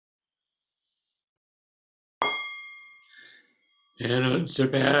An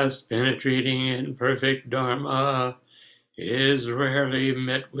unsurpassed, penetrating, and perfect Dharma is rarely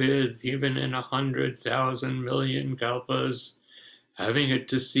met with even in 100,000 million kalpas. Having it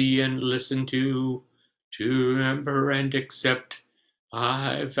to see and listen to remember and accept,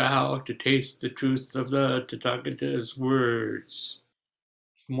 I vow to taste the truth of the Tathagata's words.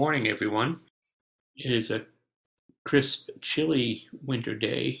 Good morning, everyone. It is a crisp, chilly winter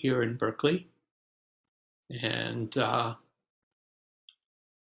day here in Berkeley, and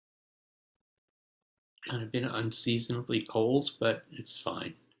kind of been unseasonably cold, but it's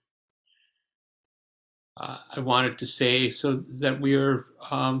fine. I wanted to say so that we are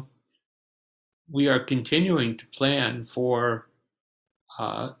continuing to plan for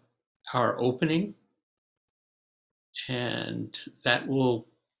uh, our opening, and that will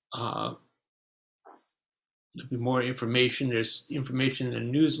there'll be more information. There's information in the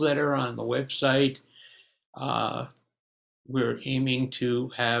newsletter on the website. Uh, we're aiming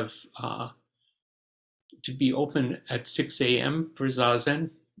to have to be open at 6 a.m. for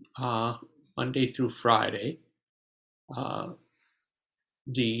Zazen, Monday through Friday. Uh,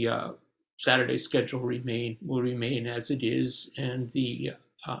 the Saturday schedule will remain as it is, and the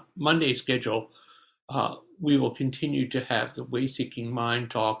Monday schedule we will continue to have the Way Seeking Mind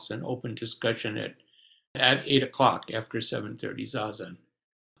talks and open discussion at 8 o'clock after 7:30 Zazen,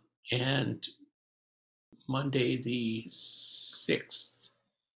 and Monday the 6th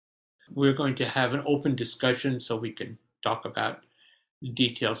we're going to have an open discussion so we can talk about the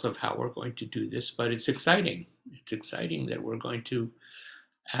details of how we're going to do this. But it's exciting. It's exciting that we're going to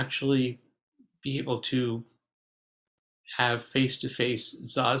actually be able to have face-to-face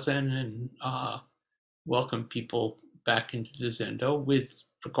zazen and welcome people back into the Zendo with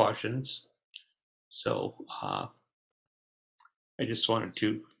precautions. So I just wanted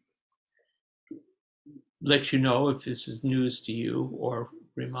to let you know if this is news to you or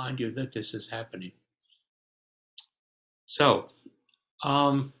remind you that this is happening. So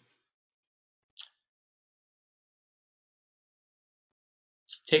let's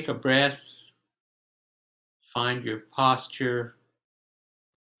take a breath, find your posture,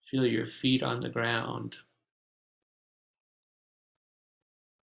 feel your feet on the ground.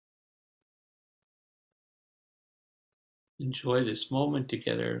 Enjoy this moment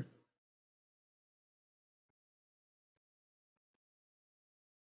together.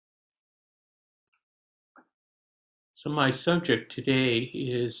 So my subject today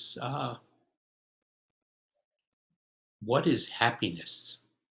is what is happiness?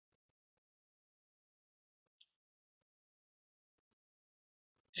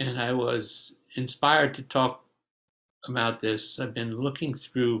 And I was inspired to talk about this. I've been looking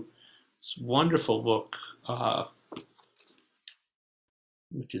through this wonderful book,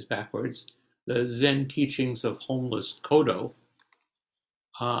 which is backwards, The Zen Teachings of Homeless Kodo,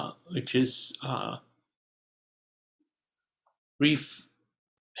 which is brief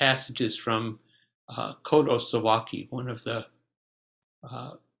passages from Kodo Sawaki,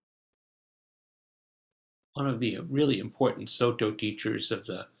 uh, one of the really important Soto teachers of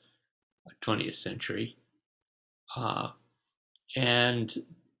the 20th century. And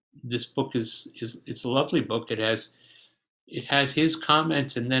this book is it's a lovely book. It has his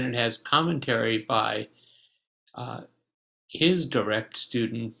comments, and then it has commentary by his direct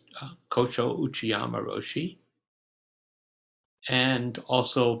student Kocho Uchiyama Roshi, and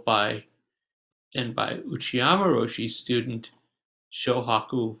also by Uchiyama Roshi's student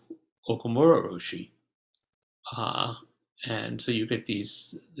Shohaku Okumura Roshi. And so you get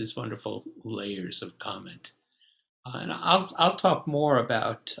these wonderful layers of comment. And I'll talk more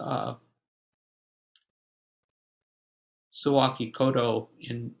about Sawaki Kodo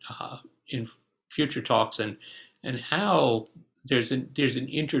in future talks, and how there's an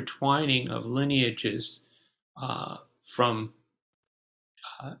intertwining of lineages from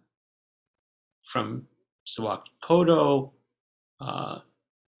Sawaki Kodo,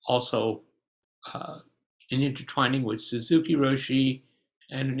 also an intertwining with Suzuki Roshi,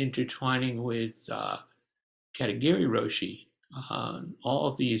 and an intertwining with Katagiri Roshi. All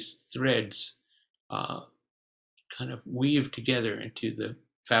of these threads kind of weave together into the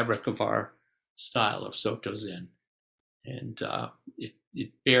fabric of our style of Soto Zen. And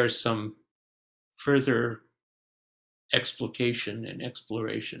it bears some further explication and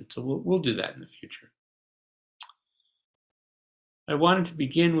exploration. So we'll do that in the future. I wanted to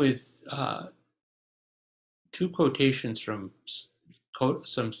begin with two quotations from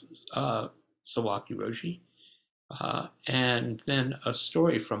some Sawaki Roshi, and then a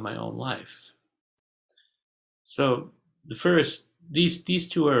story from my own life. So the first, these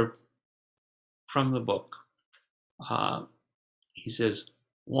two are from the book. He says,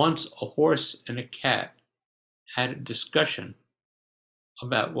 once a horse and a cat had a discussion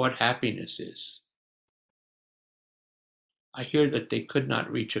about what happiness is. I hear that they could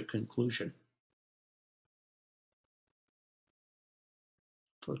not reach a conclusion.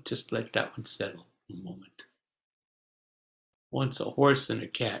 So just let that one settle a moment. Once a horse and a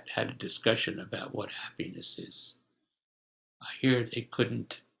cat had a discussion about what happiness is. I hear they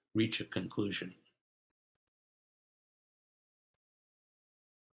couldn't reach a conclusion.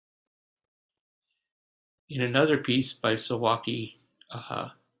 In another piece by Sawaki,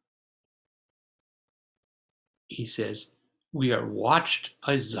 he says, we are watched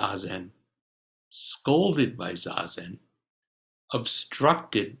by Zazen, scolded by Zazen,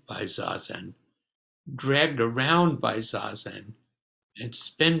 obstructed by Zazen, dragged around by Zazen, and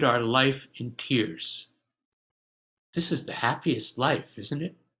spend our life in tears. This is the happiest life, isn't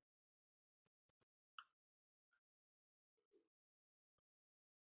it?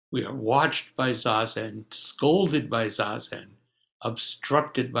 We are watched by Zazen, scolded by Zazen,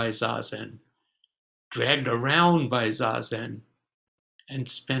 obstructed by Zazen, dragged around by Zazen, and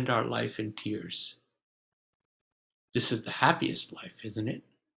spend our life in tears. This is the happiest life, isn't it?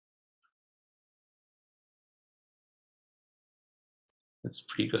 That's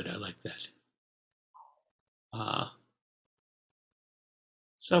pretty good. I like that.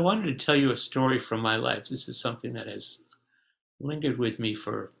 So I wanted to tell you a story from my life. This is something that has lingered with me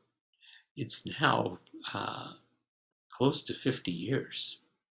for, it's now close to 50 years.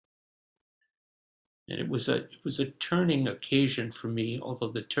 And it was a turning occasion for me,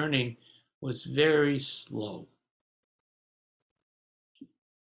 although the turning was very slow.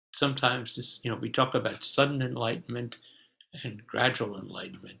 Sometimes this, we talk about sudden enlightenment and gradual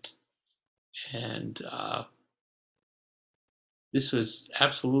enlightenment. And this was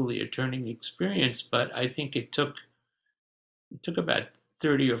absolutely a turning experience, but I think it took about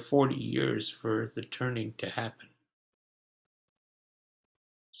 30 or 40 years for the turning to happen.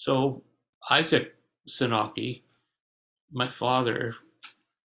 So Isaac Senauke, my father,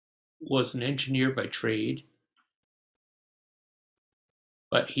 was an engineer by trade,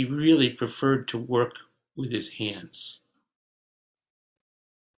 but he really preferred to work with his hands.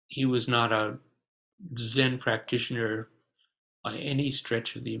 He was not a Zen practitioner by any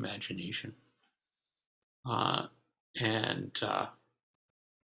stretch of the imagination. And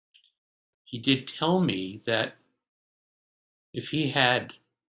he did tell me that if he had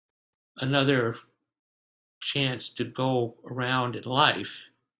another chance to go around in life,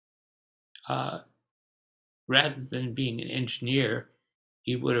 rather than being an engineer,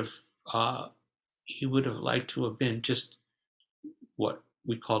 he would have liked to have been just what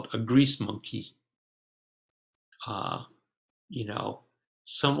we called a grease monkey.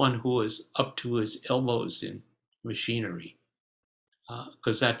 Someone who was up to his elbows in machinery,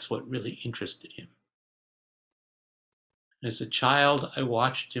 because that's what really interested him. As a child, I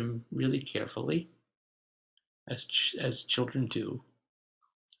watched him really carefully, as children do,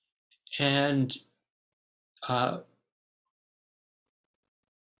 and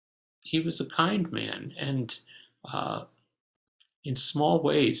he was a kind man, and in small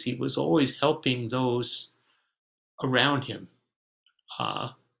ways, he was always helping those around him.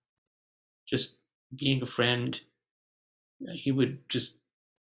 Just being a friend, he would just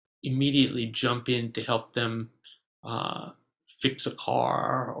immediately jump in to help them fix a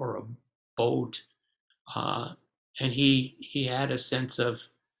car or a boat, and he had a sense of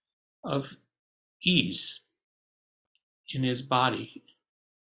ease in his body,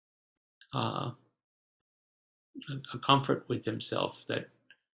 a comfort with himself that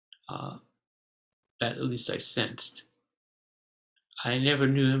at least I sensed. I never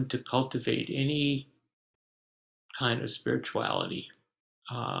knew him to cultivate any kind of spirituality,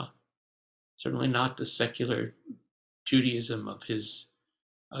 certainly not the secular Judaism of his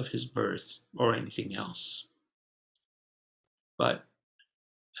birth or anything else. But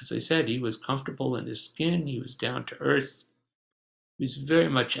as I said, he was comfortable in his skin. He was down to earth. He was very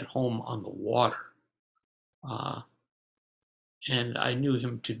much at home on the water. And I knew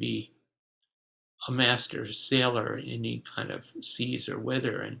him to be a master sailor in any kind of seas or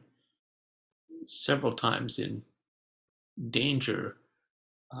weather, and several times in danger.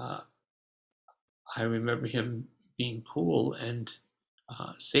 I remember him being cool and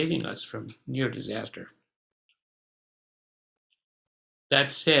saving us from near disaster.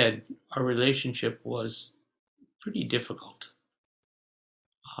 That said, our relationship was pretty difficult.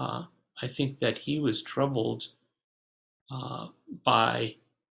 I think that he was troubled by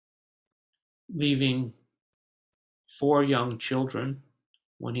leaving 4 young children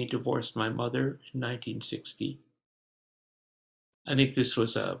when he divorced my mother in 1960. I think this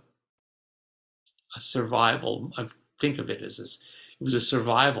was a survival. I think of it as this, it was a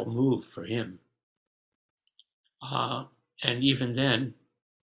survival move for him. And even then,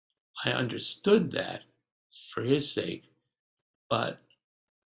 I understood that for his sake, but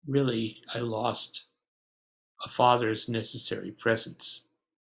really, I lost a father's necessary presence.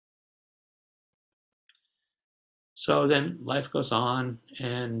 So then life goes on,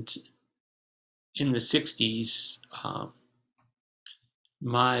 and in the 60s,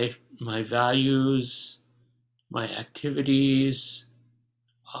 my values, my activities,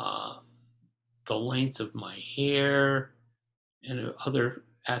 the length of my hair, and other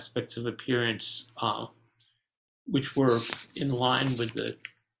aspects of appearance, which were in line with the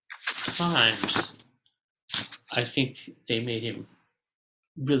times, I think they made him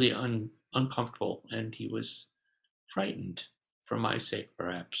really uncomfortable, and he was frightened for my sake,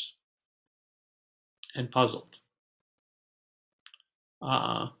 perhaps, and puzzled.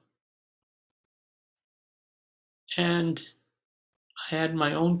 And I had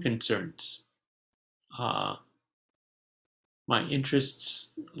my own concerns. My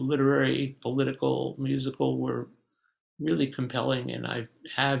interests, literary, political, musical, were really compelling, and I've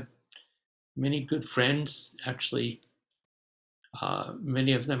had many good friends. Actually,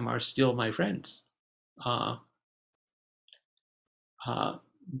 many of them are still my friends.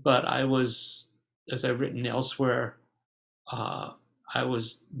 But I was, as I've written elsewhere, I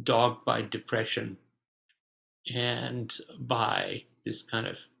was dogged by depression and by this kind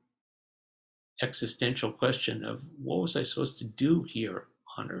of existential question of what was I supposed to do here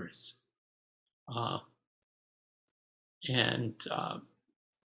on Earth? And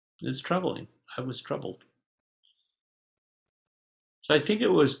it's troubling. I was troubled. So I think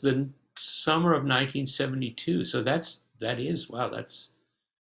it was the summer of 1972. So that's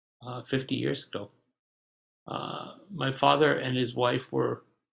 50 years ago. My father and his wife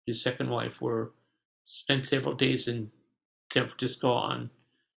his second wife spent several days in San Francisco on,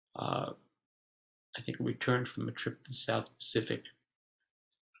 I think, returned from a trip to the South Pacific.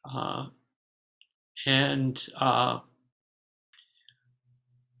 And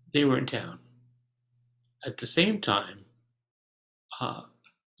they were in town. At the same time,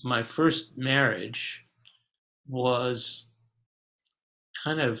 my first marriage was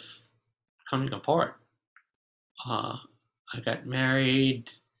kind of coming apart. I got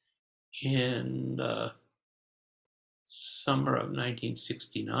married in the summer of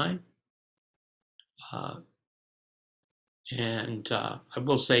 1969. And I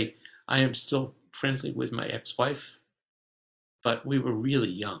will say I am still friendly with my ex-wife, but we were really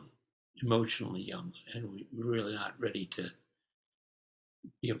young, emotionally young, and we were really not ready to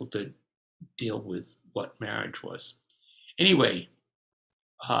be able to deal with what marriage was. Anyway,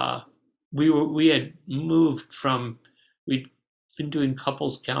 we'd been doing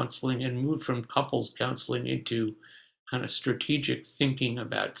couples counseling and moved from couples counseling into kind of strategic thinking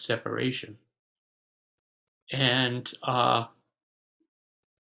about separation. And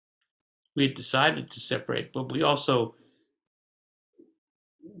we had decided to separate, but we also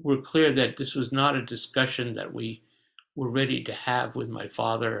were clear that this was not a discussion that we were ready to have with my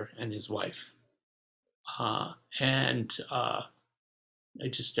father and his wife. And I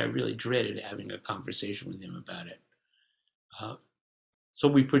really dreaded having a conversation with him about it. So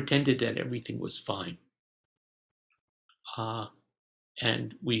we pretended that everything was fine.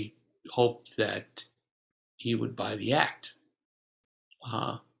 And we hoped that he would buy the act.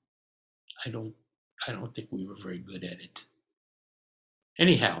 I don't think we were very good at it.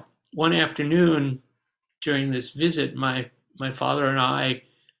 Anyhow, one afternoon during this visit, my father and I,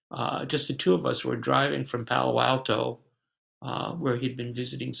 just the two of us, were driving from Palo Alto, where he'd been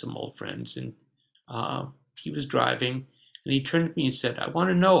visiting some old friends, and he was driving, and he turned to me and said, "I want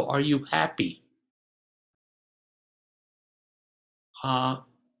to know, are you happy?"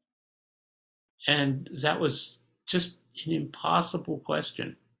 And that was just an impossible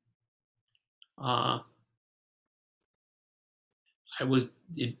question. The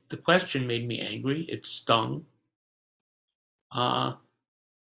question made me angry. It stung. And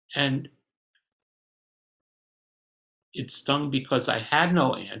it stung because I had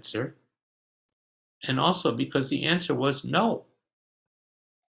no answer, and also because the answer was no.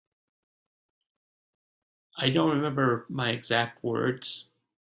 I don't remember my exact words,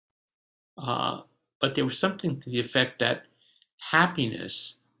 but there was something to the effect that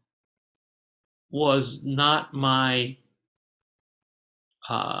happiness was not my,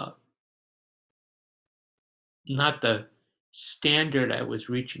 not the standard I was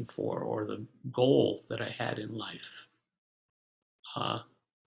reaching for or the goal that I had in life.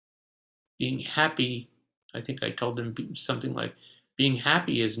 Being happy, I think I told him something like, being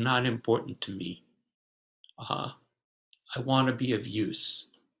happy is not important to me. I want to be of use.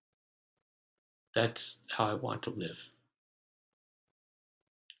 That's how I want to live.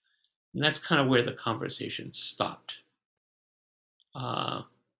 And that's kind of where the conversation stopped. And,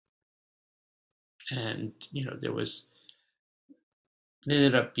 there was, it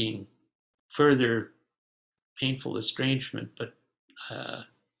ended up being further painful estrangement, but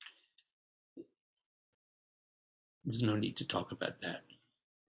there's no need to talk about that.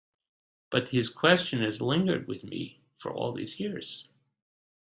 But his question has lingered with me for all these years.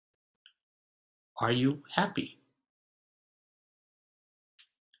 Are you happy?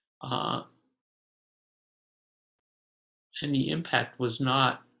 And the impact of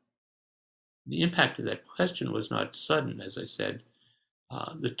that question was not sudden, as I said.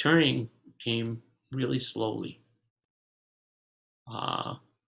 The turning came really slowly.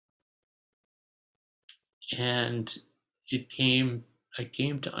 And I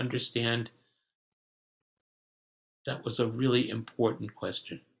came to understand that was a really important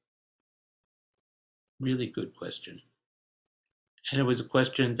question. Really good question. And it was a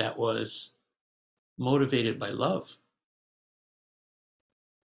question that was motivated by love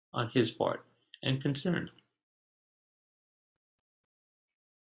on his part and concern.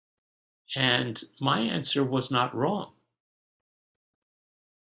 And my answer was not wrong.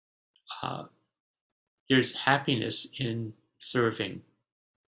 There's happiness in serving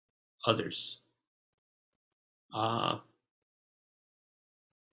others.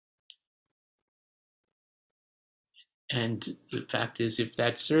 And the fact is, if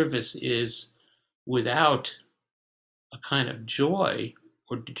that service is without a kind of joy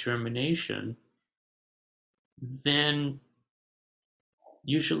or determination, then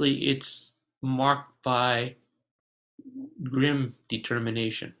usually it's marked by grim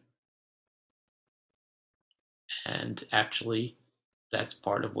determination. And actually, that's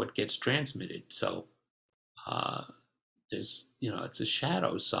part of what gets transmitted. So there's, it's a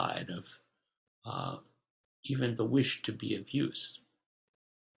shadow side of even the wish to be of use.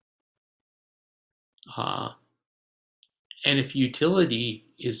 And if utility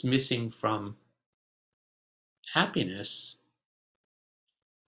is missing from happiness,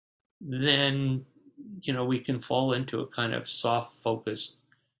 then, we can fall into a kind of soft-focused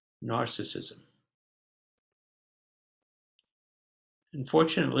narcissism.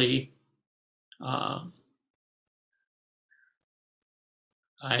 Unfortunately, I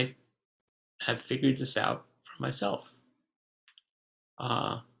have figured this out for myself.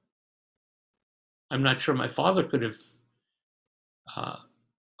 I'm not sure my father could have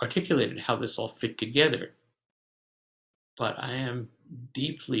articulated how this all fit together, but I am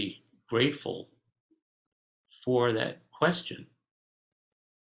deeply grateful for that question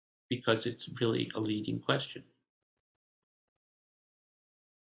because it's really a leading question.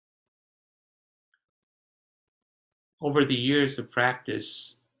 Over the years of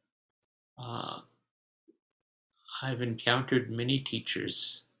practice, I've encountered many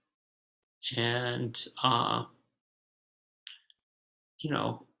teachers, and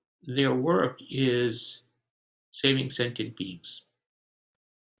their work is saving sentient beings.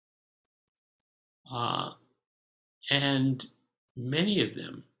 And many of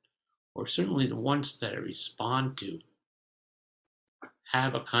them, or certainly the ones that I respond to,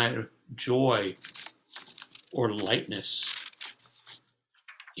 have a kind of joy or lightness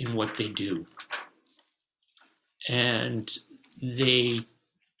in what they do. And they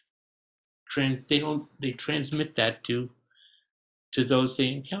transmit that to those they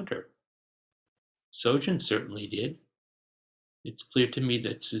encounter. Sojun certainly did. It's clear to me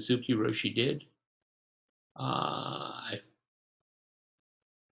that Suzuki Roshi did. I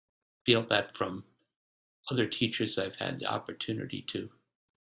feel that from other teachers I've had the opportunity to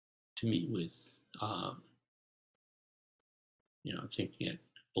meet with. I'm thinking at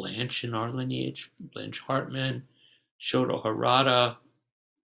Blanche in our lineage, Blanche Hartman, Shoto Harada,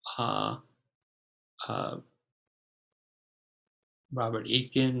 Robert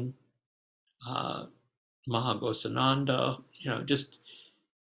Aitken, Mahagosananda, just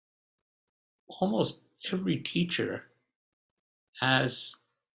almost every teacher has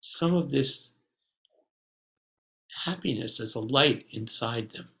some of this happiness as a light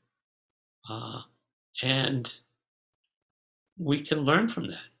inside them. And we can learn from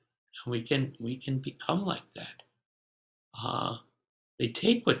that. We can become like that. They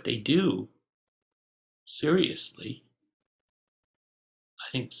take what they do seriously. I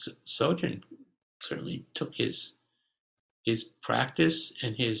think Sojun certainly took his practice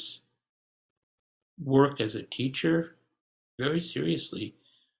and his work as a teacher very seriously,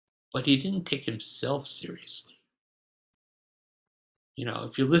 but he didn't take himself seriously.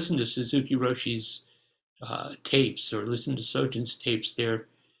 if you listen to Suzuki Roshi's tapes or listen to Sojin's tapes, they're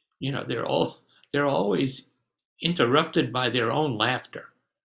always interrupted by their own laughter.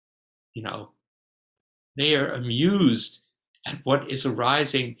 They are amused at what is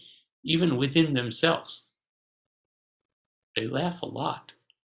arising even within themselves. They laugh a lot.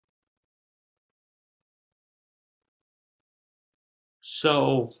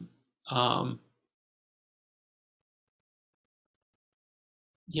 So,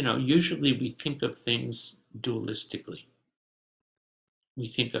 usually we think of things dualistically. We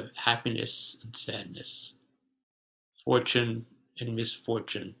think of happiness and sadness, fortune and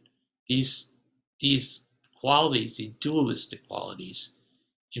misfortune. These qualities, the dualistic qualities,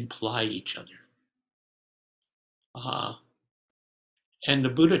 imply each other. And the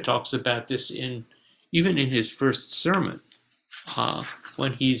Buddha talks about this even in his first sermon,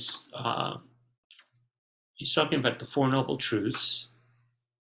 when he's talking about the Four Noble Truths,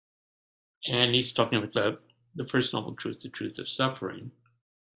 and he's talking about the first noble truth, the truth of suffering.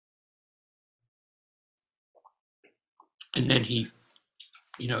 And then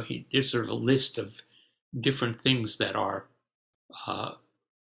there's sort of a list of different things that are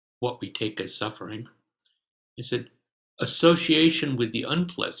what we take as suffering. He said, association with the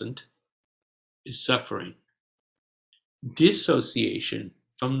unpleasant is suffering. Dissociation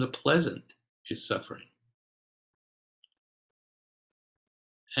from the pleasant is suffering.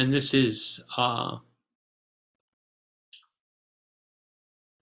 And this is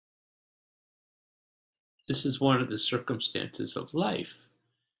one of the circumstances of life.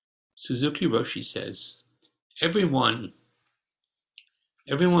 Suzuki Roshi says, everyone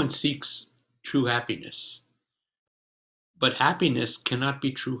seeks true happiness, but happiness cannot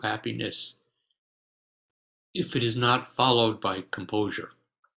be true happiness if it is not followed by composure.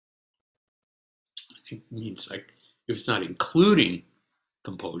 I think it means if it's not including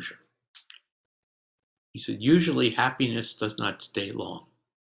composure. He said, usually happiness does not stay long.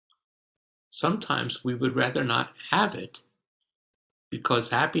 Sometimes we would rather not have it because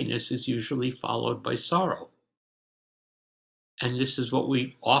happiness is usually followed by sorrow. And this is what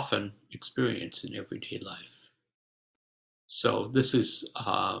we often experience in everyday life. So this is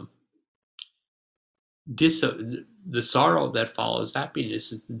the sorrow that follows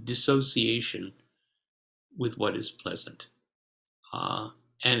happiness is the dissociation with what is pleasant.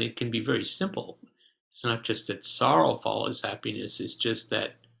 And it can be very simple. It's not just that sorrow follows happiness, it's just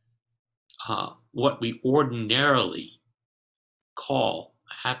that what we ordinarily call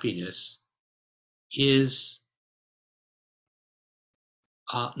happiness is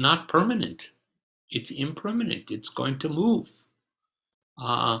not permanent. It's impermanent. It's going to move.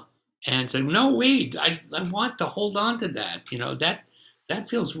 And so, no, wait, I want to hold on to that. That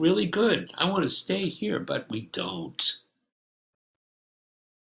feels really good. I want to stay here, but we don't.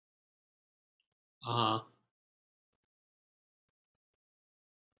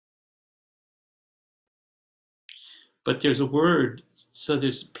 But there's a word, so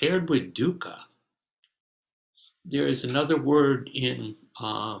there's paired with dukkha. There is another word in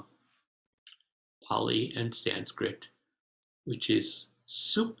Pali and Sanskrit, which is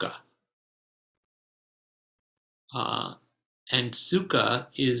sukha. And sukha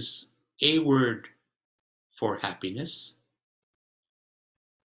is a word for happiness,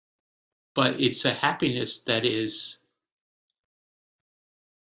 but it's a happiness that is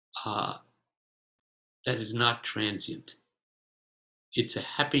not transient. It's a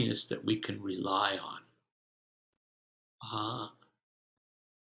happiness that we can rely on.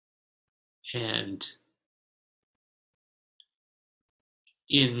 And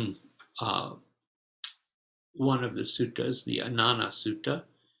in one of the suttas, the Anana Sutta,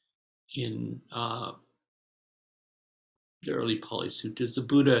 in the early Pali Suttas, the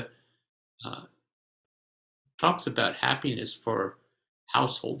Buddha talks about happiness for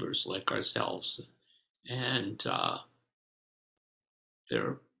householders like ourselves. And there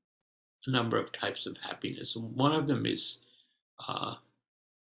are a number of types of happiness. One of them is,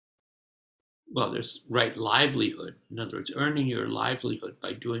 there's right livelihood. In other words, earning your livelihood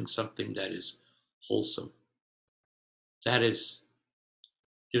by doing something that is wholesome. There's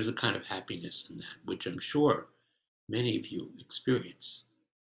a kind of happiness in that, which I'm sure many of you experience.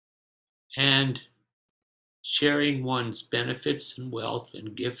 And sharing one's benefits and wealth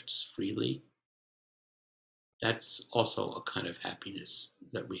and gifts freely, that's also a kind of happiness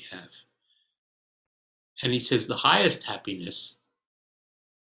that we have. And he says the highest happiness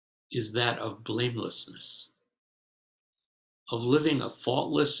is that of blamelessness, of living a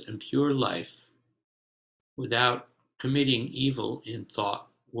faultless and pure life without committing evil in thought,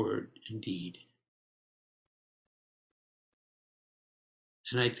 word, and deed.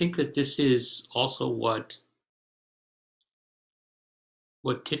 And I think that this is also what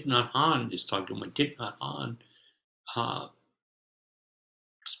Thich Nhat Hanh is talking about. Thich Nhat Hanh uh,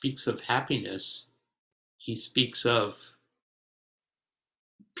 speaks of happiness. He speaks of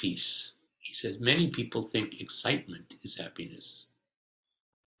peace. He says many people think excitement is happiness,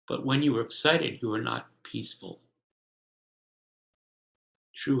 but when you are excited, you are not peaceful.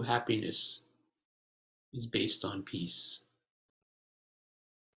 True happiness is based on peace.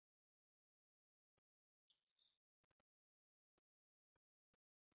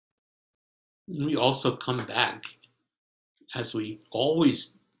 And we also come back, as we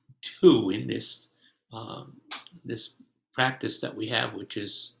always do in this practice that we have, which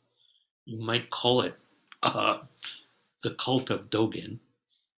is, you might call it the cult of Dogen,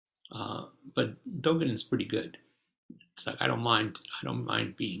 but Dogen is pretty good. It's like I don't mind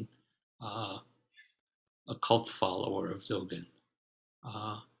being uh, a cult follower of Dogen.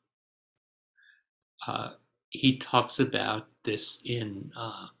 Uh, he talks about this in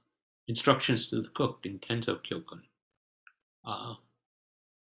Instructions to the Cook in Tenzo Kyokun.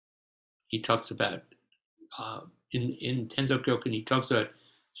 He talks about in Tenzo Kyokun, he talks about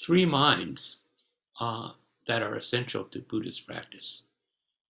three minds that are essential to Buddhist practice.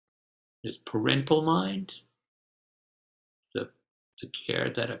 There's parental mind, the care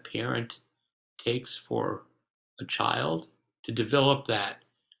that a parent takes for a child, to develop that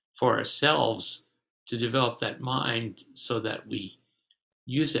for ourselves, to develop that mind so that we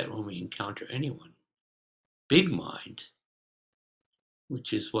use that when we encounter anyone. Big mind,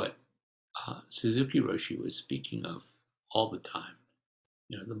 which is what Suzuki Roshi was speaking of all the time.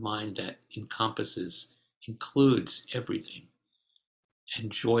 The mind that includes everything,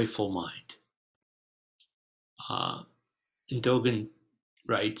 and joyful mind. And Dogen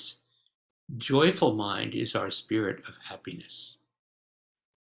writes, joyful mind is our spirit of happiness.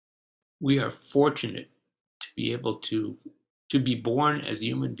 We are fortunate to be able to be born as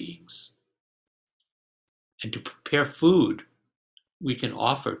human beings and to prepare food we can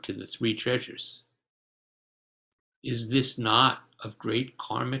offer to the three treasures. Is this not of great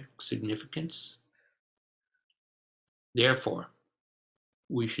karmic significance? Therefore,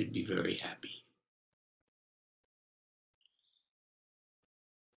 we should be very happy.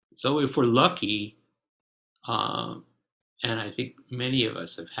 So if we're lucky, and I think many of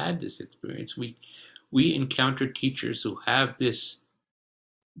us have had this experience, we encounter teachers who have this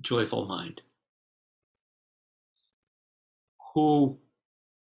joyful mind, who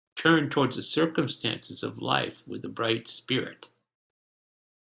turn towards the circumstances of life with a bright spirit.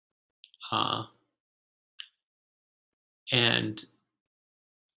 And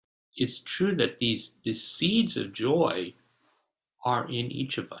it's true that these seeds of joy are in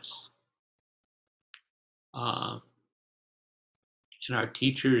each of us. And our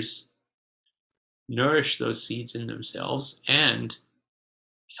teachers nourish those seeds in themselves and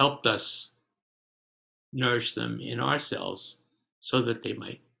helped us nourish them in ourselves so that they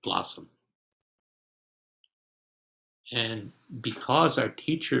might blossom. And because our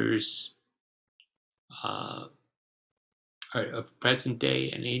teachers of present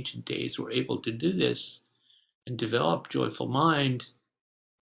day and ancient days were able to do this and develop joyful mind,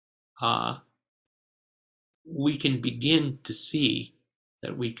 we can begin to see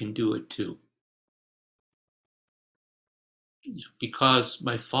that we can do it too. Because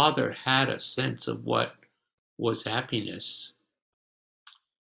my father had a sense of what was happiness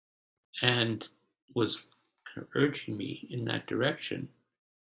and was urging me in that direction,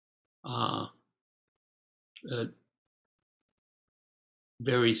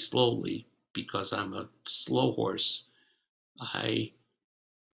 very slowly, because I'm a slow horse, I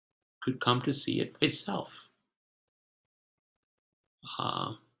could come to see it myself.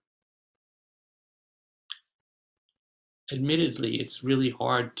 Admittedly, it's really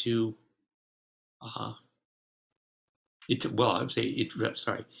hard to. It's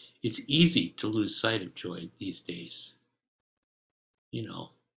easy to lose sight of joy these days.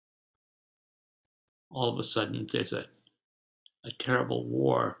 All of a sudden there's a terrible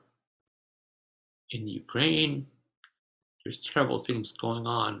war in Ukraine. There's terrible things going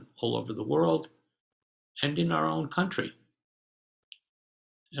on all over the world and in our own country.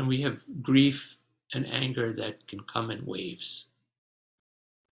 And we have grief and anger that can come in waves.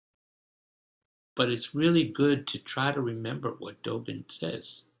 But it's really good to try to remember what Dogen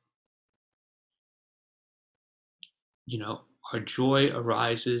says. Our joy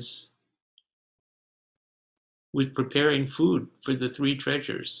arises with preparing food for the three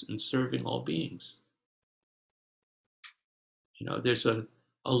treasures and serving all beings. There's a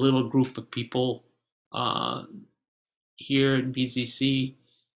little group of people here in BZC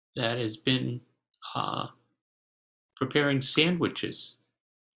that has been preparing sandwiches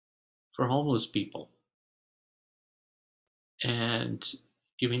for homeless people and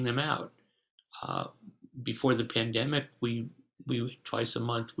giving them out. Uh, Before the pandemic, we twice a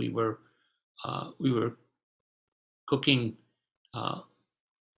month we were cooking uh,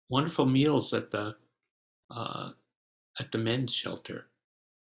 wonderful meals uh, at the men's shelter.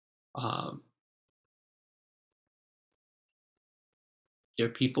 Um, there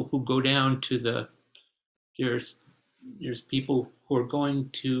are people who go down to there's there's people who are going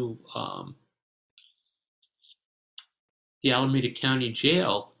to the Alameda County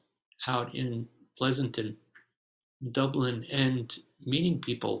Jail out in Pleasanton, Dublin, and meeting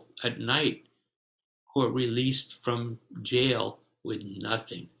people at night who are released from jail with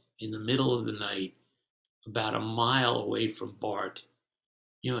nothing in the middle of the night, about a mile away from BART.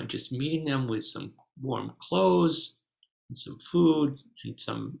 And just meeting them with some warm clothes and some food and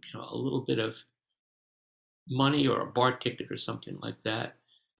some, a little bit of money or a BART ticket or something like that.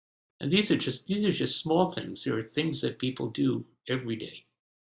 And these are just small things. There are things that people do every day.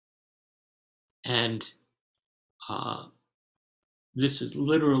 And uh, this is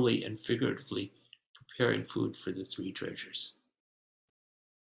literally and figuratively preparing food for the three treasures.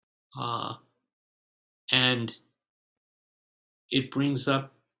 And it brings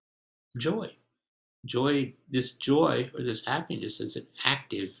up joy. This joy or this happiness is an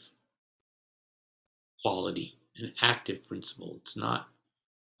active quality, an active principle.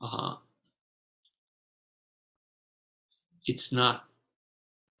 Uh, it's not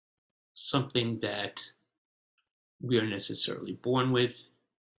something that we are necessarily born with.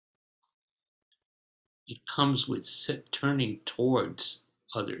 It comes with turning towards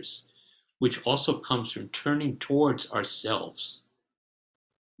others, which also comes from turning towards ourselves.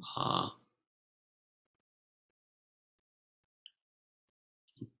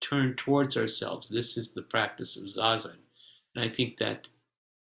 Turn towards ourselves. This is the practice of Zazen. And I think that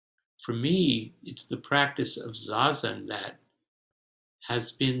for me, it's the practice of Zazen that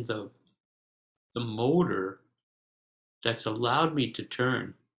has been the motor that's allowed me to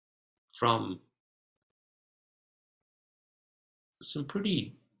turn from some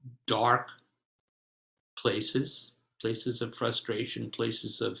pretty dark places of frustration,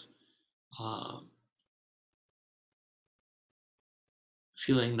 places of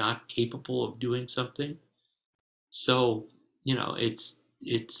feeling not capable of doing something. So, it's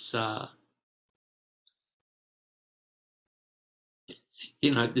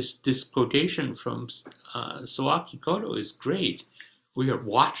this quotation from Sawaki Koto is great. We are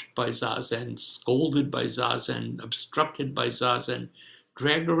watched by Zazen, scolded by Zazen, obstructed by Zazen,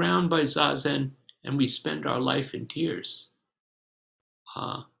 dragged around by Zazen, and we spend our life in tears.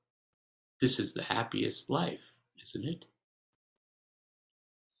 This is the happiest life, isn't it?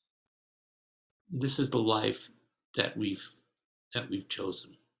 This is the life that we've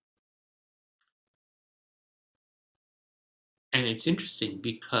chosen. And it's interesting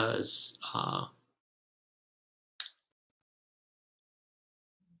because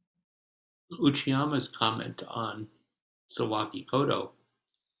Uchiyama's comment on Sawaki Koto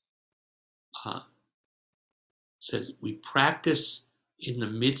says, we practice in the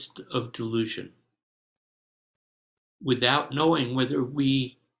midst of delusion without knowing whether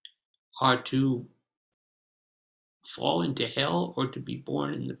we are to fall into hell or to be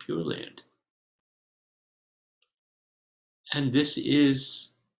born in the Pure Land. And this is,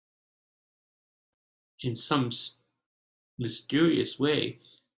 in some mysterious way,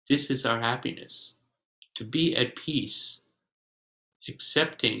 this is our happiness. To be at peace,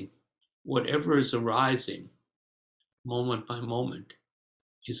 accepting whatever is arising moment by moment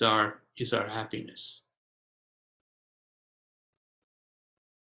is our happiness.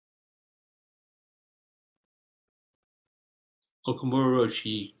 Okumura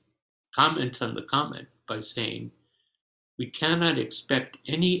Roshi comments on the comment by saying, we cannot expect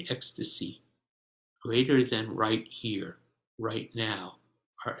any ecstasy greater than right here, right now,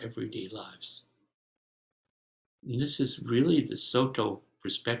 our everyday lives. And this is really the Soto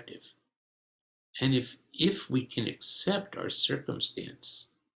perspective. And if we can accept our circumstance,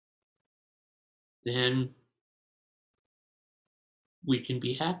 then we can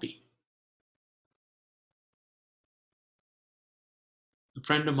be happy. A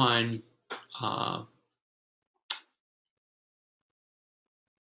friend of mine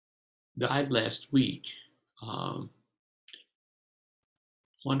died last week.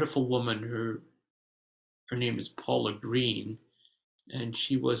 Wonderful woman. Her name is Paula Green, and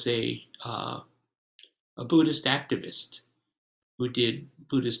she was a Buddhist activist who did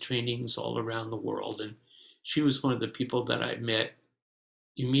Buddhist trainings all around the world. And she was one of the people that I met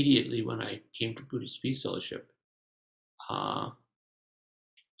immediately when I came to Buddhist Peace Fellowship. Uh,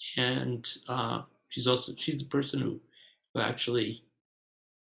 and she's the person who actually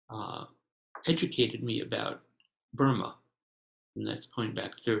uh, educated me about Burma, and that's going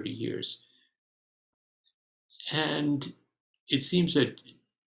back 30 years. And it seems that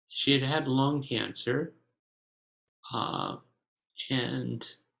she had had lung cancer uh, and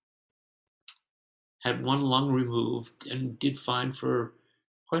had one lung removed and did fine for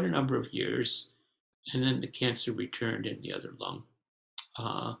quite a number of years. And then the cancer returned in the other lung.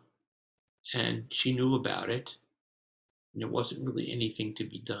 Uh, and she knew about it, and there wasn't really anything to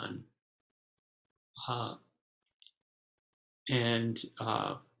be done. Uh, and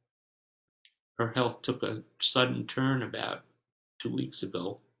her health took a sudden turn about 2 weeks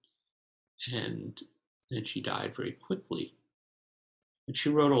ago, and then she died very quickly. And she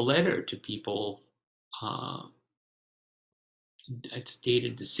wrote a letter to people. Uh, it's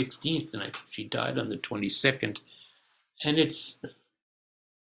dated the 16th, and I think she died on the 22nd. And it's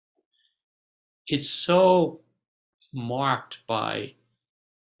so marked by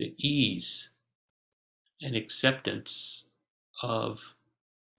the ease and acceptance of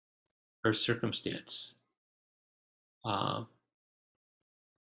her circumstance. Uh,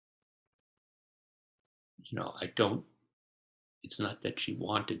 I don't. It's not that she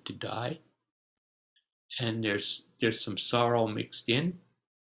wanted to die, and there's some sorrow mixed in,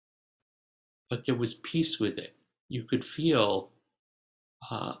 but there was peace with it. You could feel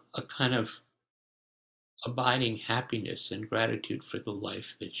a kind of abiding happiness and gratitude for the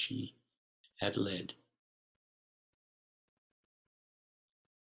life that she had led.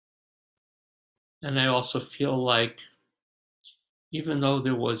 And I also feel like, even though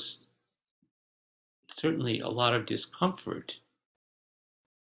there was certainly a lot of discomfort,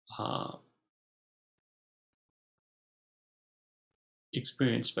 uh,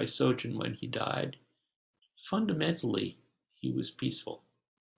 experienced by Sojun when he died, fundamentally he was peaceful.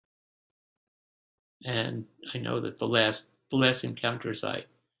 And I know that the last encounters I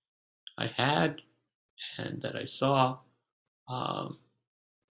had and that I saw, um,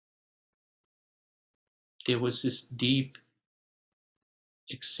 there was this deep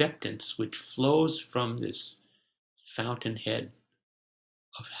acceptance which flows from this fountainhead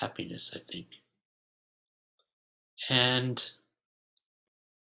of happiness, I think. And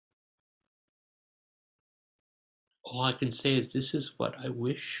all I can say is this is what I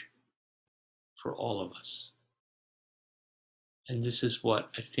wish for all of us. And this is what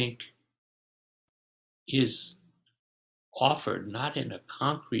I think is offered, not in a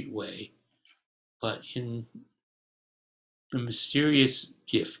concrete way, but in the mysterious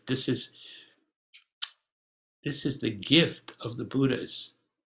gift. This is the gift of the Buddhas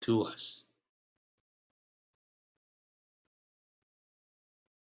to us.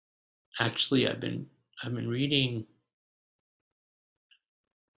 Actually, I've been reading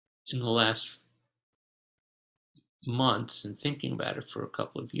in the last months and thinking about it for a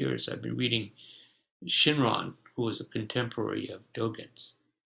couple of years. I've been reading Shinran, who was a contemporary of Dogen's,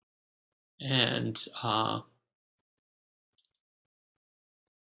 and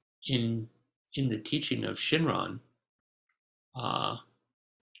in the teaching of Shinran, uh,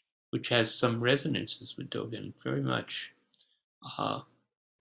 which has some resonances with Dogen, very much.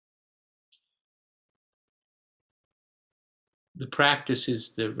 The practice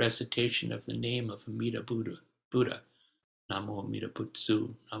is the recitation of the name of Amida Buddha. Namo Amida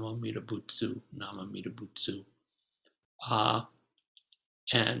Butsu, Namo Amida Butsu, Namo Amida Butsu.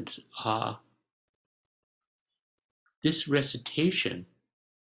 And this recitation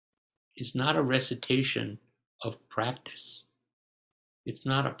is not a recitation of practice. It's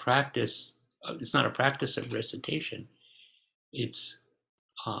not a practice. It's not a practice of recitation. It's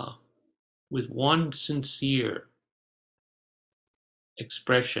with one sincere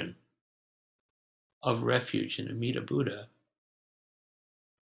expression of refuge in Amida Buddha,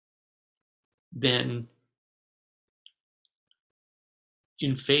 then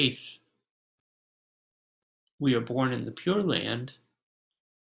in faith we are born in the Pure Land,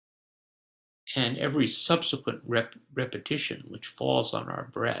 and every subsequent repetition which falls on our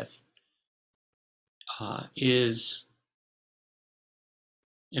breath is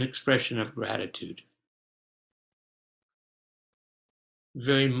an expression of gratitude.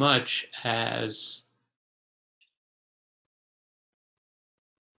 Very much as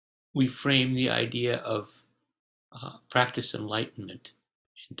we frame the idea of practice enlightenment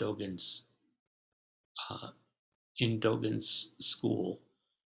in Dogen's school,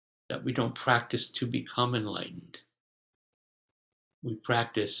 that we don't practice to become enlightened. We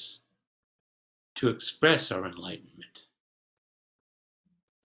practice to express our enlightenment.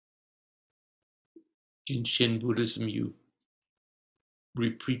 in Shin Buddhism, you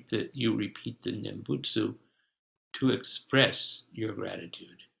repeat the Nembutsu to express your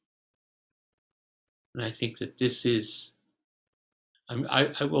gratitude. And I think that this is,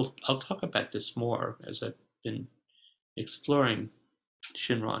 I'll talk about this more as I've been exploring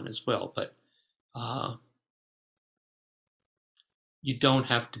Shinran as well, but you don't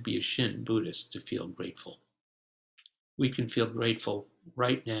have to be a Shin Buddhist to feel grateful. We can feel grateful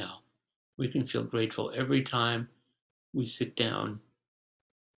right now. We can feel grateful every time we sit down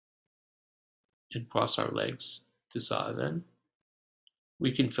and cross our legs to Zazen.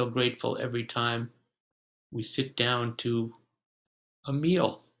 We can feel grateful every time we sit down to a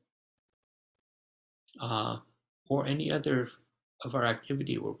meal or any other of our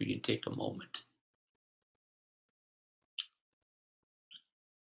activity where we can take a moment.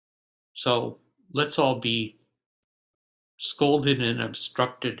 So let's all be scolded and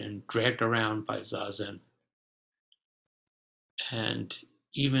obstructed and dragged around by Zazen. And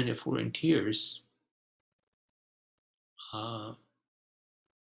even if we're in tears,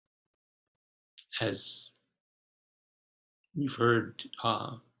 as we've heard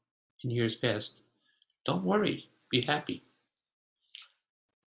in years past, don't worry, be happy.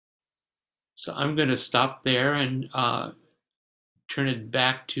 So I'm going to stop there and turn it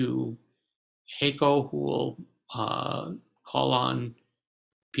back to Heiko, who will call on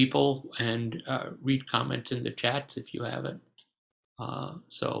people and read comments in the chats if you haven't.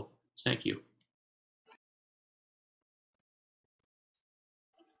 So thank you.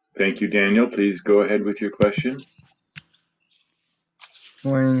 Thank you, Daniel. Please go ahead with your question.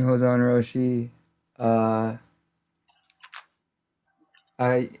 Morning, Hozan Roshi.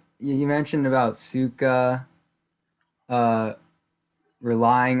 You mentioned about Sukha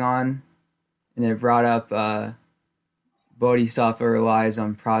relying on, and it brought up Bodhisattva relies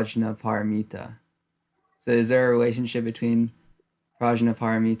on Prajna Paramita. So is there a relationship between Prajna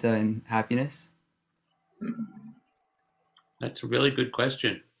Paramita and happiness? That's a really good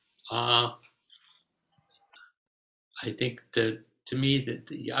question. I think that to me that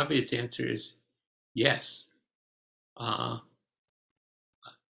the obvious answer is yes.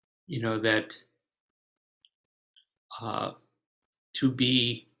 That to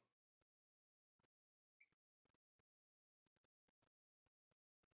be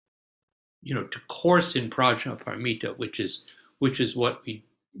to course in Prajnaparamita, which is what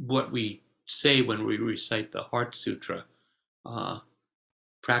we say when we recite the Heart Sutra,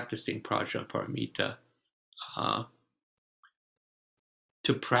 practicing Prajnaparamita.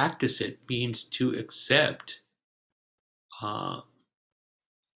 To practice it means to accept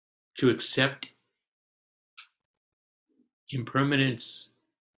impermanence,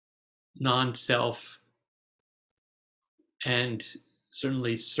 non-self, and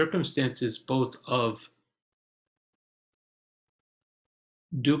certainly circumstances both of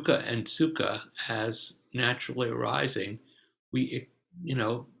dukkha and sukha as naturally arising.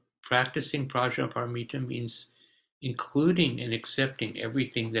 Practicing Prajnaparamita means including and accepting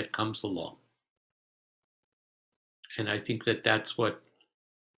everything that comes along. And I think that that's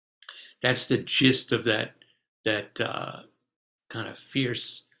the gist of that kind of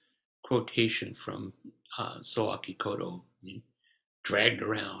fierce quotation from Soaki Kodo, dragged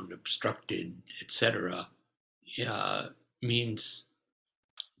around, obstructed, etc., means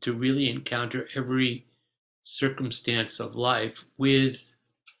to really encounter every circumstance of life with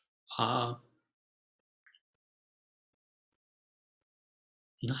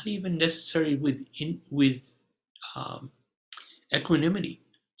not even necessarily with equanimity.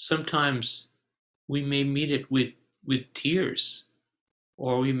 Sometimes we may meet it with tears,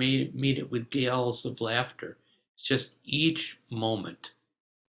 or we may meet it with gales of laughter. It's just each moment.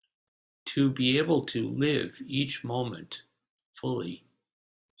 To be able to live each moment fully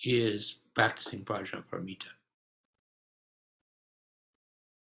is practicing Prajnaparamita.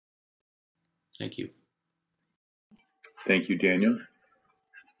 Thank you. Thank you, Daniel.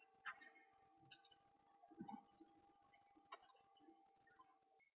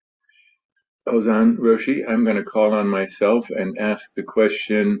 Hozan Roshi, I'm going to call on myself and ask the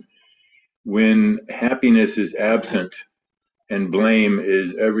question, when happiness is absent and blame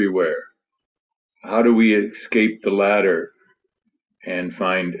is everywhere, how do we escape the latter and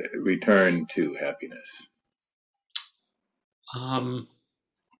find return to happiness?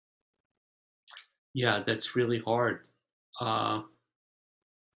 Yeah, that's really hard. I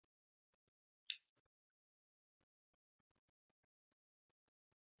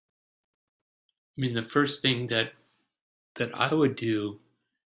mean, the first thing that I would do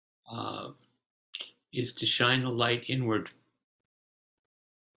is to shine a light inward.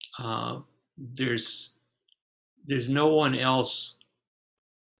 there's no one else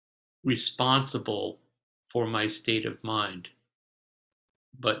responsible for my state of mind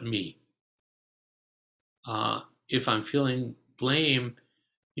but me. If I'm feeling blame,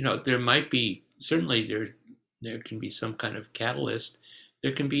 there might be, certainly there can be some kind of catalyst.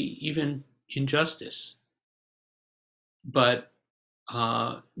 There can be even injustice. But,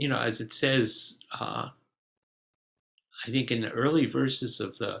 as it says, I think in the early verses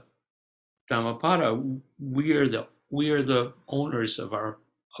of the Dhammapada, we are the owners of our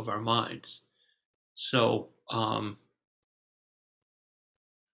minds. So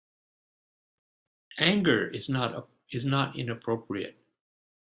anger is not inappropriate,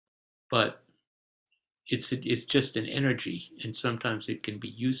 but it's just an energy, and sometimes it can be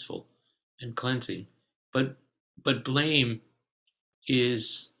useful and cleansing. But blame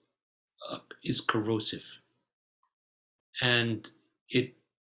is corrosive, and it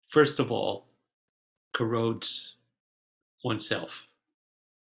first of all corrodes oneself,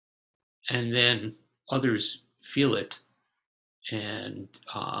 and then others feel it, and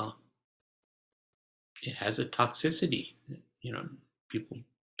it has a toxicity. People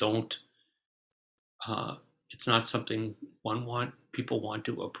don't. It's not something people want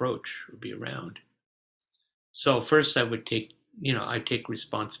to approach or be around. So first, I would take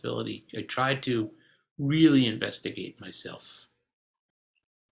responsibility. I try to really investigate myself,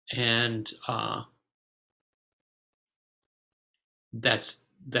 and that's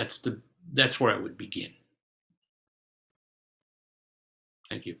where I would begin.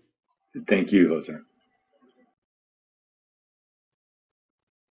 Thank you. Thank you, Jose.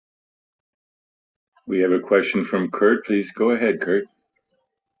 We have a question from Kurt. Please go ahead, Kurt.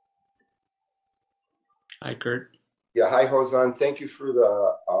 Hi, Kurt. Yeah, hi, Hosan. Thank you for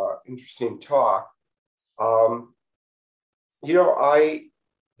the interesting talk.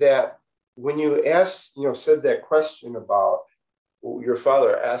 That when you asked, said that question about your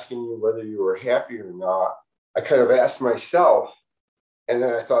father asking you whether you were happy or not, I kind of asked myself, and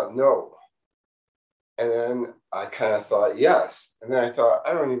then I thought, no. And then I kind of thought, yes. And then I thought,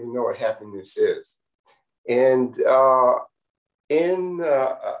 I don't even know what happiness is. And in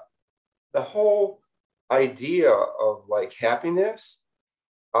the whole idea of like happiness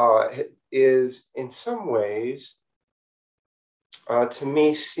is in some ways, to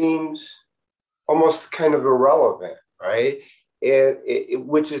me, seems almost kind of irrelevant, right? And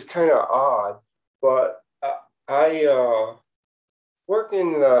which is kind of odd, but I work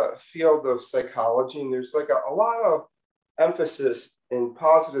in the field of psychology, and there's like a lot of emphasis in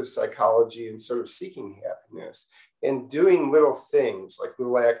positive psychology and sort of seeking happiness and doing little things like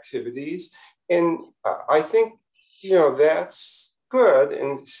little activities. And I think, that's good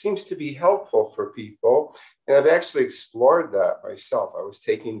and it seems to be helpful for people. And I've actually explored that myself. I was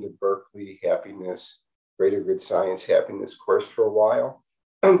taking the Berkeley Happiness, Greater Good Science Happiness course for a while.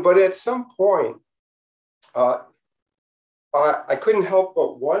 But at some point, I couldn't help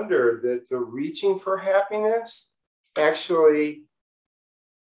but wonder that the reaching for happiness actually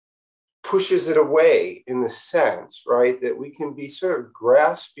pushes it away in the sense, right, that we can be sort of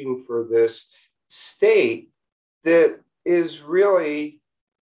grasping for this state that is really,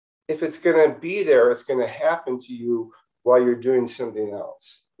 if it's going to be there, it's going to happen to you while you're doing something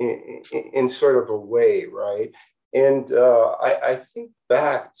else in sort of a way, right? And I think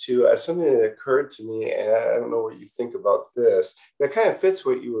back to something that occurred to me, and I don't know what you think about this, but it kind of fits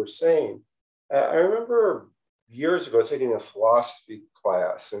what you were saying. I remember years ago taking a philosophy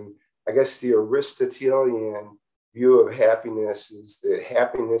class, and I guess the Aristotelian view of happiness is that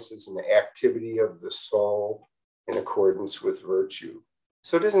happiness is an activity of the soul in accordance with virtue.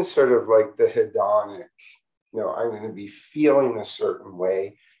 So it isn't sort of like the hedonic, I'm going to be feeling a certain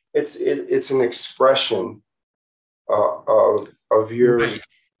way. It's an expression of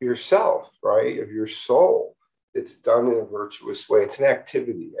yourself, right? Of your soul. It's done in a virtuous way. It's an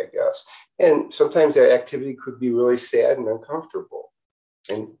activity, I guess. And sometimes that activity could be really sad and uncomfortable.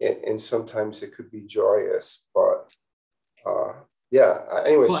 And sometimes it could be joyous. But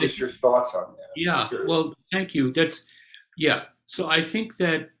anyways, just your thoughts on that. Yeah, well, thank you. So I think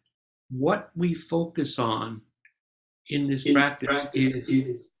that what we focus on in this practice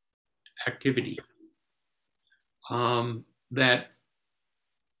is activity. That,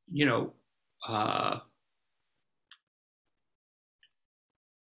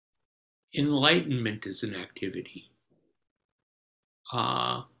 enlightenment is an activity.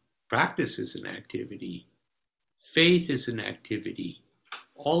 Practice is an activity. Faith is an activity.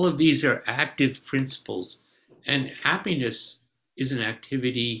 All of these are active principles. And happiness is an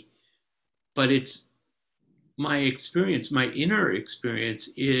activity, but it's my experience, my inner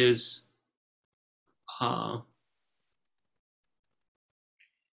experience is I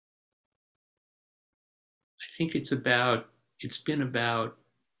think it's been about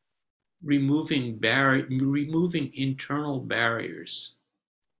removing internal barriers,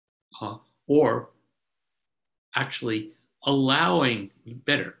 or actually allowing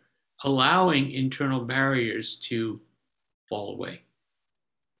internal barriers to fall away.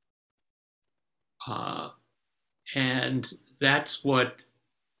 And that's what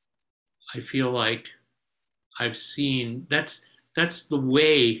I feel like I've seen. That's the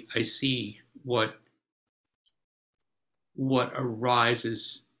way I see what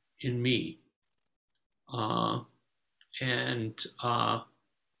arises in me. And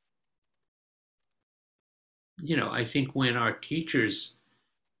I think when our teachers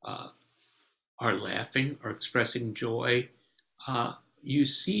are laughing or expressing joy, you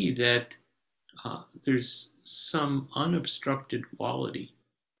see that there's some unobstructed quality.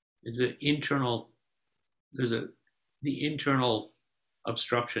 There's the internal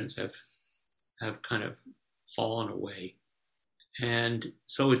obstructions have kind of fallen away. And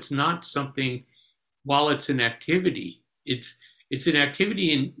so it's not something, while it's an activity, it's an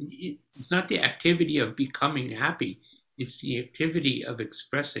activity, and it's not the activity of becoming happy. It's the activity of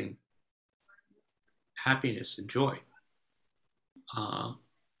expressing happiness and joy.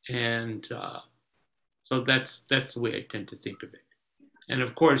 So that's the way I tend to think of it. And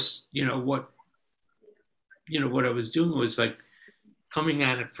of course, what I was doing was like coming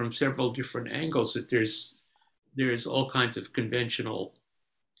at it from several different angles. That there's all kinds of conventional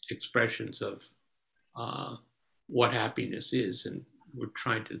expressions of what happiness is, and we're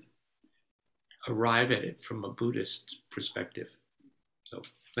trying to arrive at it from a Buddhist perspective. So,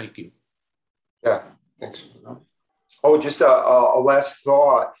 thank you. Yeah, thanks. Oh, just a last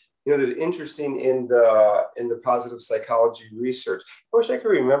thought. There's interesting in the positive psychology research. I wish I could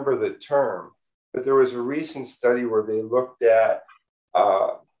remember the term, but there was a recent study where they looked at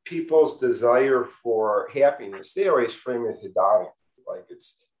people's desire for happiness. They always frame it hedonic, like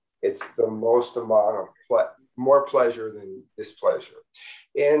it's the most amount of more pleasure than displeasure.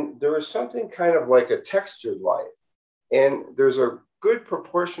 And there was something kind of like a textured life. And there's a good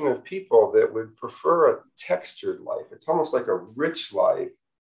proportion of people that would prefer a textured life. It's almost like a rich life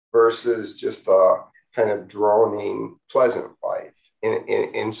versus just a kind of droning, pleasant life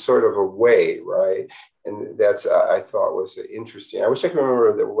in sort of a way, right? And that's I thought was interesting. I wish I could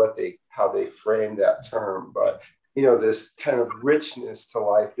remember how they framed that term, but this kind of richness to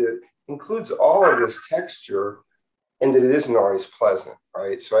life that includes all of this texture, and that it isn't always pleasant,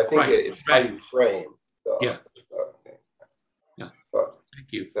 right? So I think it's how you frame the thing. Yeah. But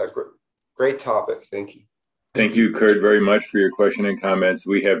thank you. Great topic. Thank you. Thank you, Kurt, very much for your question and comments.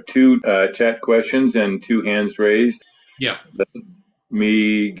 We have 2 chat questions and 2 hands raised. Yeah. Let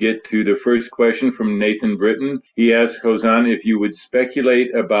me get to the first question from Nathan Britton. He asked Hozan if you would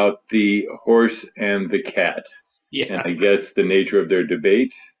speculate about the horse and the cat. Yeah. And I guess the nature of their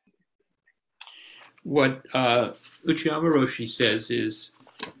debate. What Uchiyama Roshi says is,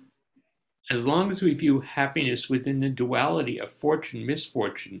 as long as we view happiness within the duality of fortune,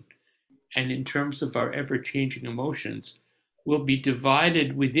 misfortune, and in terms of our ever-changing emotions, we'll be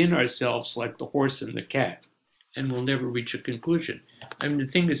divided within ourselves like the horse and the cat, and we'll never reach a conclusion. I mean, the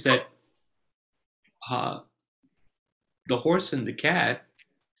thing is that the horse and the cat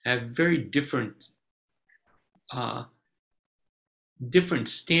have very different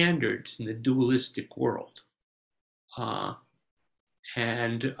standards in the dualistic world.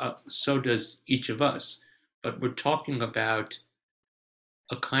 And so does each of us. But we're talking about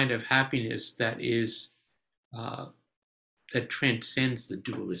a kind of happiness that is that transcends the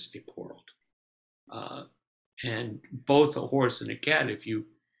dualistic world. And both a horse and a cat, if you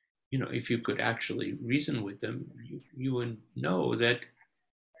could actually reason with them, you would know that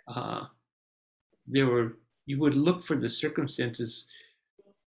you would look for the circumstances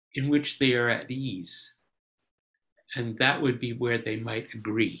in which they are at ease, and that would be where they might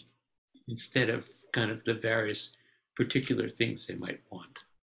agree, instead of kind of the various particular things they might want.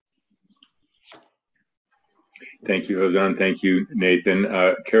 Thank you, Hozan. Thank you, Nathan.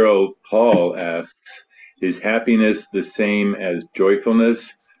 Carol Paul asks, is happiness the same as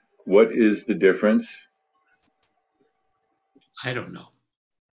joyfulness? What is the difference? I don't know.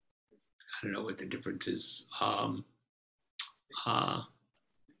 I don't know what the difference is.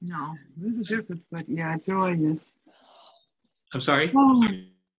 No, there's a difference, but yeah, joy is. I'm sorry? Oh.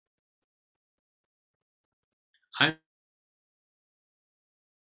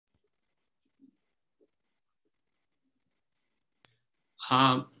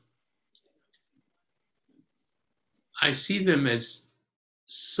 I see them as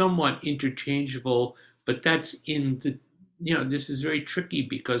somewhat interchangeable, but that's in the, this is very tricky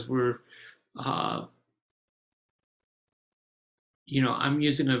because we're, I'm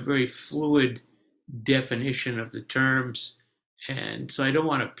using a very fluid definition of the terms, and so I don't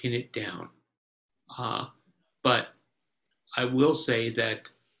want to pin it down. But I will say that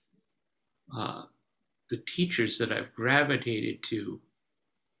the teachers that I've gravitated to,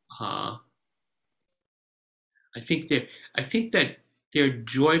 I think that their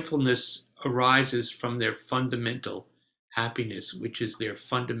joyfulness arises from their fundamental happiness, which is their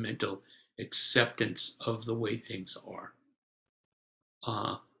fundamental acceptance of the way things are.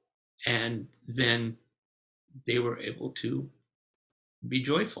 And then they were able to be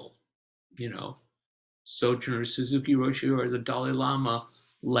joyful, Sojourner Suzuki Roshi or the Dalai Lama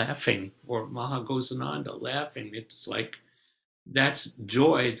laughing, or Maha Ghosananda laughing. It's like that's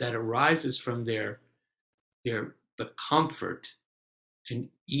joy that arises from the comfort and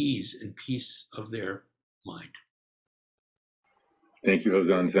ease and peace of their mind. Thank you,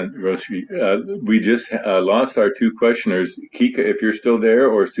 Hosan Roshi. We just lost our two questioners. Kika, if you're still there,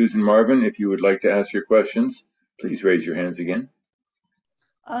 or Susan Marvin, if you would like to ask your questions, please raise your hands again.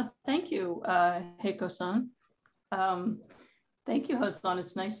 Thank you, Heiko-san. Thank you, Hosan.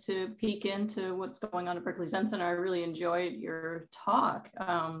 It's nice to peek into what's going on at Berkeley Zen Center. I really enjoyed your talk.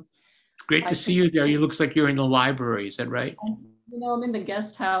 Great to see you there. You looks like you're in the library. Is that right? I'm in the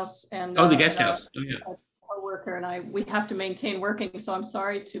guest house, and the guest house. Oh, yeah. Co-worker and we have to maintain working. So I'm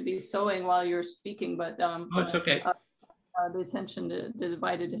sorry to be sewing while you're speaking, but it's okay. The attention, the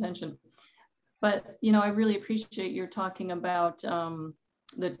divided attention. But I really appreciate your talking about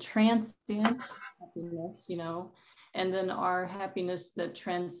the transient happiness, and then our happiness that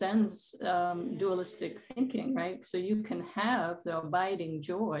transcends dualistic thinking, right? So you can have the abiding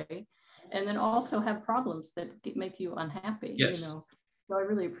joy and then also have problems that make you unhappy, yes. So I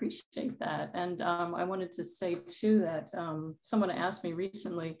really appreciate that. And I wanted to say too that someone asked me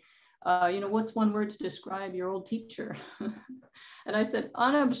recently, what's one word to describe your old teacher? And I said,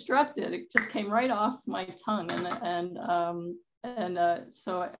 unobstructed. It just came right off my tongue. And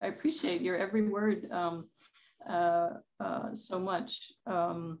so I appreciate your every word so much.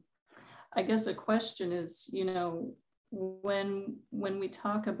 I guess a question is, when we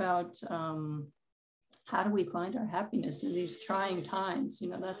talk about how do we find our happiness in these trying times,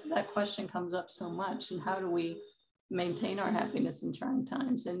 that question comes up so much. And how do we maintain our happiness in trying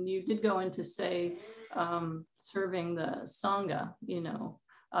times? And you did go into say serving the Sangha,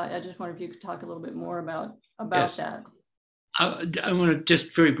 I just wonder if you could talk a little bit more about yes. that. I want to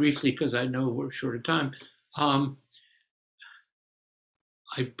just very briefly, because I know we're short of time. I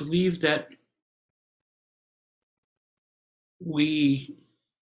believe that we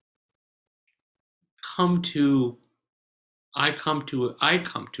I come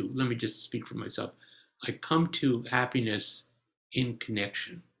to, let me just speak for myself. I come to happiness in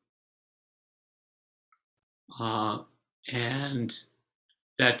connection. And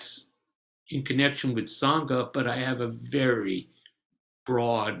that's in connection with Sangha, but I have a very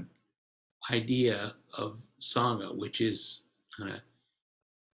broad idea of Sangha, which is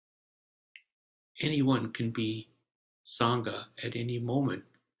anyone can be Sangha at any moment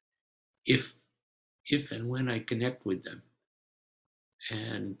if and when I connect with them.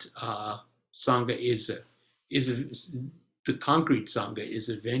 And Sangha the concrete Sangha is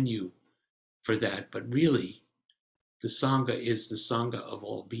a venue for that, but really the Sangha is the Sangha of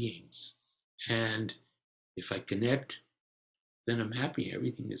all beings. And if I connect, then I'm happy,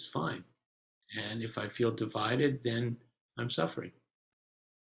 everything is fine. And if I feel divided, then I'm suffering.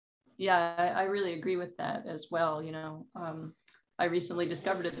 Yeah, I really agree with that as well. I recently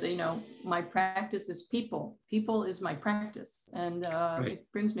discovered it that, my practice is people. People is my practice. And right.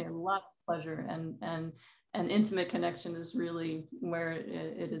 It brings me a lot of pleasure, and intimate connection is really where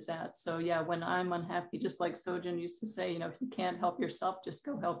it is at. So yeah, when I'm unhappy, just like Sojun used to say, if you can't help yourself, just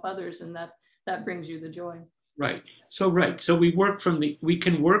go help others. And that brings you the joy. Right. So we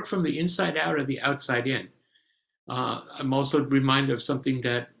can work from the inside out or the outside in. I'm also reminded of something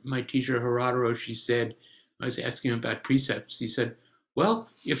that my teacher Harada Roshi said. I was asking him about precepts. He said, well,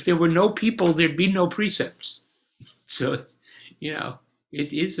 if there were no people, there'd be no precepts. So,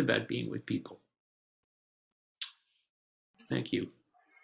 it is about being with people. Thank you.